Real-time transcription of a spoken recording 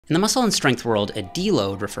In the muscle and strength world, a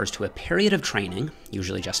deload refers to a period of training,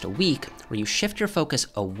 usually just a week, where you shift your focus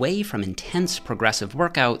away from intense progressive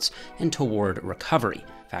workouts and toward recovery,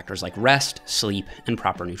 factors like rest, sleep, and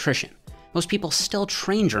proper nutrition. Most people still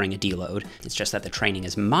train during a deload, it's just that the training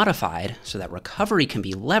is modified so that recovery can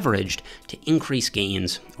be leveraged to increase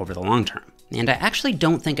gains over the long term. And I actually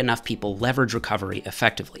don't think enough people leverage recovery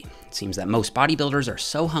effectively. It seems that most bodybuilders are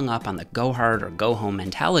so hung up on the go hard or go home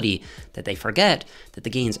mentality that they forget that the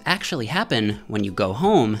gains actually happen when you go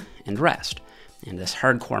home and rest. And this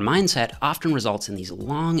hardcore mindset often results in these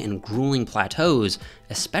long and grueling plateaus,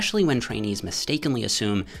 especially when trainees mistakenly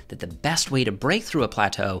assume that the best way to break through a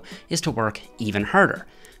plateau is to work even harder,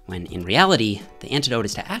 when in reality, the antidote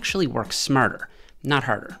is to actually work smarter, not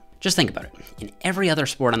harder. Just think about it. In every other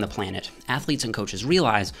sport on the planet, athletes and coaches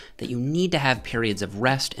realize that you need to have periods of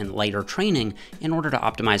rest and lighter training in order to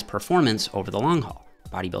optimize performance over the long haul.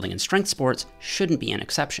 Bodybuilding and strength sports shouldn't be an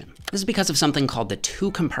exception. This is because of something called the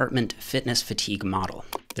two-compartment fitness fatigue model.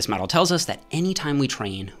 This model tells us that anytime we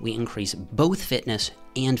train, we increase both fitness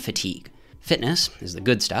and fatigue. Fitness is the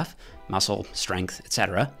good stuff, muscle, strength,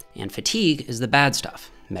 etc., and fatigue is the bad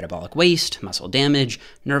stuff, metabolic waste, muscle damage,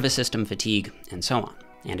 nervous system fatigue, and so on.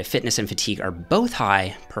 And if fitness and fatigue are both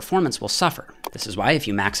high, performance will suffer. This is why if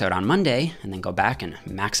you max out on Monday and then go back and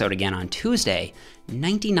max out again on Tuesday,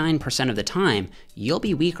 99% of the time, you'll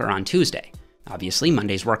be weaker on Tuesday. Obviously,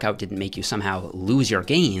 Monday's workout didn't make you somehow lose your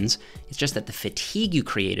gains. It's just that the fatigue you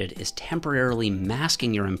created is temporarily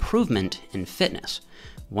masking your improvement in fitness.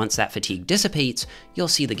 Once that fatigue dissipates, you'll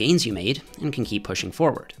see the gains you made and can keep pushing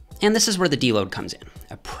forward. And this is where the deload comes in.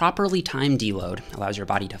 A properly timed deload allows your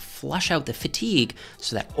body to flush out the fatigue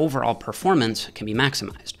so that overall performance can be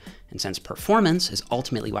maximized. And since performance is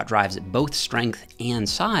ultimately what drives both strength and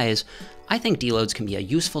size, I think deloads can be a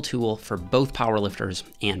useful tool for both powerlifters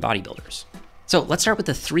and bodybuilders. So let's start with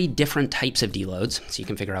the 3 different types of deloads so you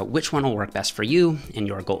can figure out which one will work best for you and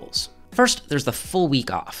your goals. First, there's the full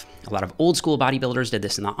week off. A lot of old school bodybuilders did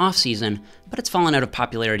this in the off season, but it's fallen out of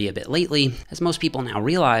popularity a bit lately, as most people now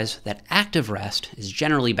realize that active rest is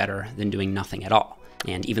generally better than doing nothing at all.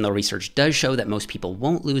 And even though research does show that most people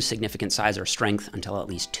won't lose significant size or strength until at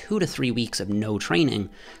least 2 to 3 weeks of no training,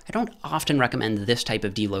 I don't often recommend this type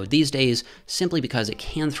of deload these days simply because it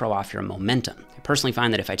can throw off your momentum. I personally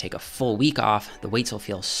find that if I take a full week off, the weights will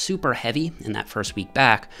feel super heavy in that first week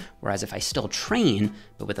back, whereas if I still train,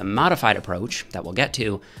 but with a modified approach that we'll get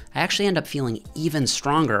to, I actually end up feeling even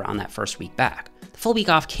stronger on that first week back. Full week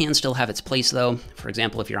off can still have its place though. For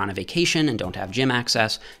example, if you're on a vacation and don't have gym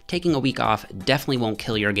access, taking a week off definitely won't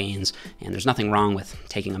kill your gains, and there's nothing wrong with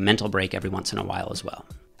taking a mental break every once in a while as well.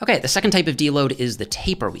 Okay, the second type of deload is the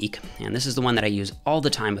taper week, and this is the one that I use all the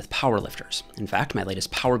time with powerlifters. In fact, my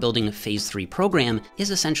latest power building phase 3 program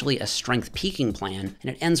is essentially a strength peaking plan,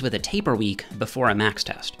 and it ends with a taper week before a max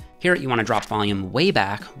test. Here, you want to drop volume way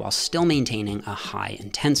back while still maintaining a high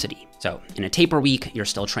intensity. So in a taper week, you're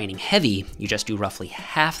still training heavy, you just do roughly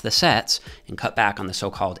half the sets and cut back on the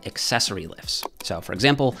so-called accessory lifts. So for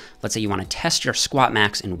example, let's say you want to test your squat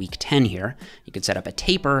max in week 10 here. You could set up a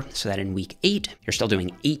taper so that in week 8, you're still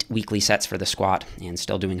doing 8 weekly sets for the squat and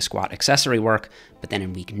still doing squat accessory work. But then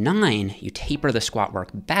in week 9, you taper the squat work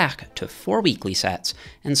back to 4 weekly sets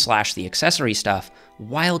and slash the accessory stuff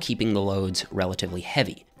while keeping the loads relatively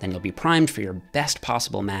heavy. Then you'll be primed for your best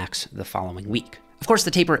possible max the following week. Of course,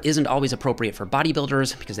 the taper isn't always appropriate for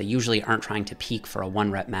bodybuilders because they usually aren't trying to peak for a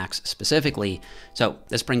 1 rep max specifically. So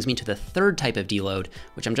this brings me to the third type of deload,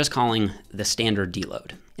 which I'm just calling the standard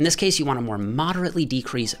deload. In this case, you want to more moderately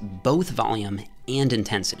decrease both volume and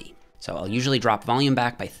intensity. So I'll usually drop volume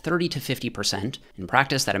back by 30 to 50%. In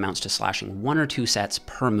practice, that amounts to slashing 1 or 2 sets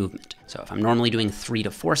per movement. So if I'm normally doing 3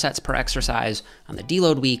 to 4 sets per exercise, on the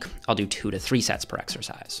deload week, I'll do 2 to 3 sets per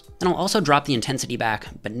exercise. And I'll also drop the intensity back,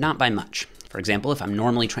 but not by much. For example, if I'm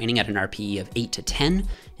normally training at an RPE of 8 to 10,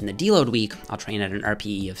 in the deload week, I'll train at an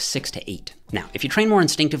RPE of 6 to 8. Now, if you train more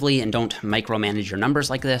instinctively and don't micromanage your numbers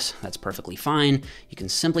like this, that's perfectly fine. You can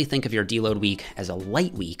simply think of your deload week as a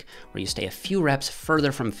light week where you stay a few reps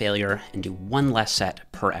further from failure and do 1 less set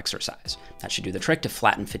per exercise. That should do the trick to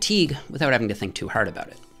flatten fatigue without having to think too hard about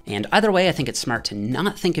it. And either way, I think it's smart to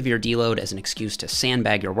not think of your deload as an excuse to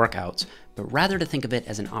sandbag your workouts, but rather to think of it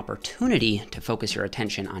as an opportunity to focus your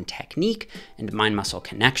attention on technique and mind-muscle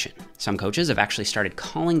connection. Some coaches have actually started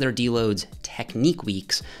calling their deloads technique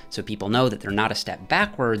weeks, so people know that they're not a step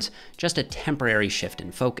backwards, just a temporary shift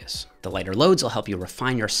in focus. The lighter loads will help you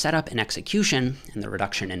refine your setup and execution, and the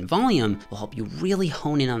reduction in volume will help you really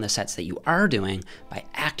hone in on the sets that you are doing by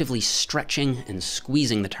actively stretching and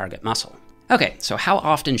squeezing the target muscle. Okay, so how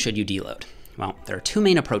often should you deload? Well, there are two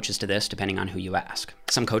main approaches to this depending on who you ask.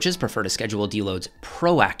 Some coaches prefer to schedule deloads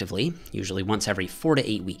proactively, usually once every 4 to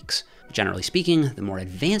 8 weeks. Generally speaking, the more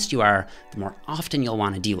advanced you are, the more often you'll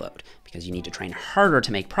want to deload, because you need to train harder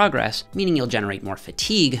to make progress, meaning you'll generate more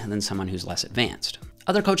fatigue than someone who's less advanced.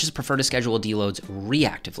 Other coaches prefer to schedule deloads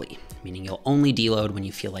reactively, meaning you'll only deload when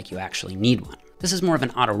you feel like you actually need one. This is more of an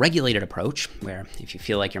auto-regulated approach, where if you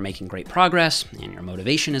feel like you're making great progress and your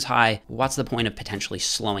motivation is high, what's the point of potentially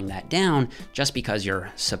slowing that down just because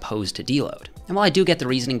you're supposed to deload? And while I do get the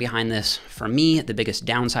reasoning behind this, for me, the biggest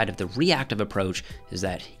downside of the reactive approach is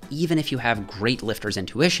that even if you have great lifter's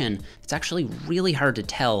intuition, it's actually really hard to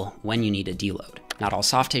tell when you need a deload. Not all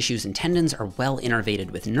soft tissues and tendons are well innervated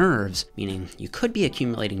with nerves, meaning you could be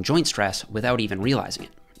accumulating joint stress without even realizing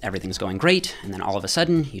it. Everything's going great, and then all of a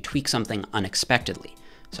sudden, you tweak something unexpectedly.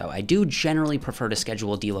 So I do generally prefer to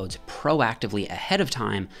schedule deloads proactively ahead of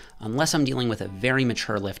time, unless I'm dealing with a very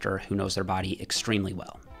mature lifter who knows their body extremely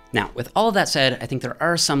well. Now, with all of that said, I think there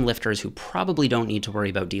are some lifters who probably don't need to worry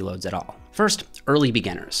about deloads at all. First, early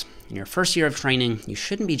beginners. In your first year of training, you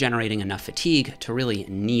shouldn't be generating enough fatigue to really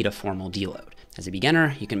need a formal deload. As a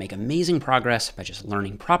beginner, you can make amazing progress by just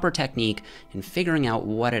learning proper technique and figuring out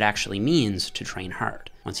what it actually means to train hard.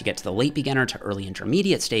 Once you get to the late beginner to early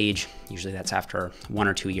intermediate stage, usually that's after 1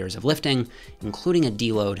 or 2 years of lifting, including a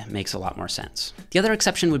deload makes a lot more sense. The other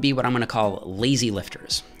exception would be what I'm going to call lazy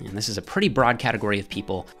lifters. And this is a pretty broad category of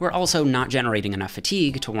people who are also not generating enough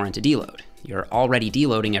fatigue to warrant a deload. You're already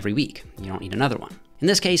deloading every week. You don't need another one. In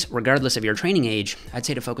this case, regardless of your training age, I'd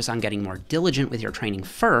say to focus on getting more diligent with your training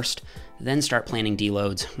first, then start planning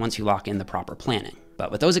deloads once you lock in the proper planning.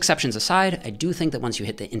 But with those exceptions aside, I do think that once you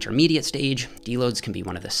hit the intermediate stage, deloads can be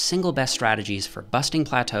one of the single best strategies for busting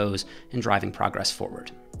plateaus and driving progress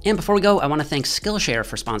forward. And before we go, I want to thank Skillshare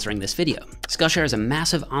for sponsoring this video. Skillshare is a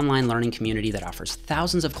massive online learning community that offers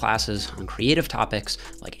thousands of classes on creative topics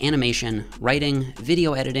like animation, writing,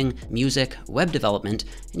 video editing, music, web development,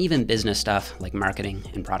 and even business stuff like marketing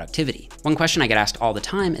and productivity. One question I get asked all the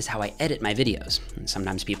time is how I edit my videos. And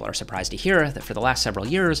sometimes people are surprised to hear that for the last several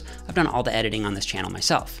years, I've done all the editing on this channel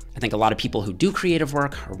myself. I think a lot of people who do creative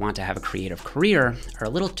work or want to have a creative career are a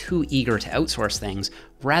little too eager to outsource things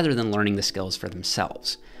rather than learning the skills for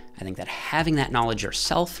themselves. I think that having that knowledge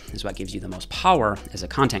yourself is what gives you the most power as a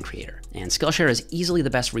content creator. And Skillshare is easily the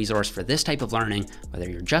best resource for this type of learning, whether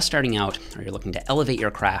you're just starting out or you're looking to elevate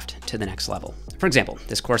your craft to the next level. For example,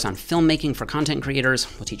 this course on filmmaking for content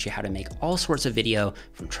creators will teach you how to make all sorts of video,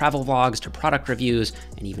 from travel vlogs to product reviews,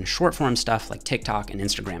 and even short form stuff like TikTok and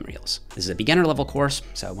Instagram Reels. This is a beginner level course,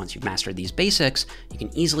 so once you've mastered these basics, you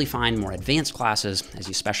can easily find more advanced classes as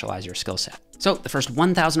you specialize your skill set. So the first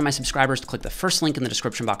 1,000 of my subscribers to click the first link in the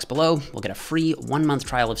description box below will get a free 1-month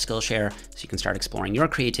trial of Skillshare so you can start exploring your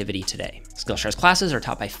creativity today. Skillshare's classes are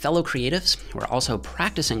taught by fellow creatives who are also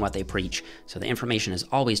practicing what they preach, so the information is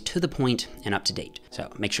always to the point and up to date.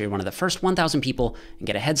 So make sure you're one of the first 1,000 people and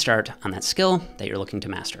get a head start on that skill that you're looking to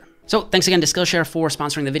master. So thanks again to Skillshare for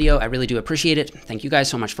sponsoring the video. I really do appreciate it. Thank you guys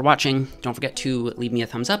so much for watching. Don't forget to leave me a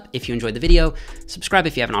thumbs up if you enjoyed the video, subscribe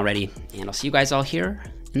if you haven't already, and I'll see you guys all here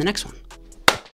in the next one.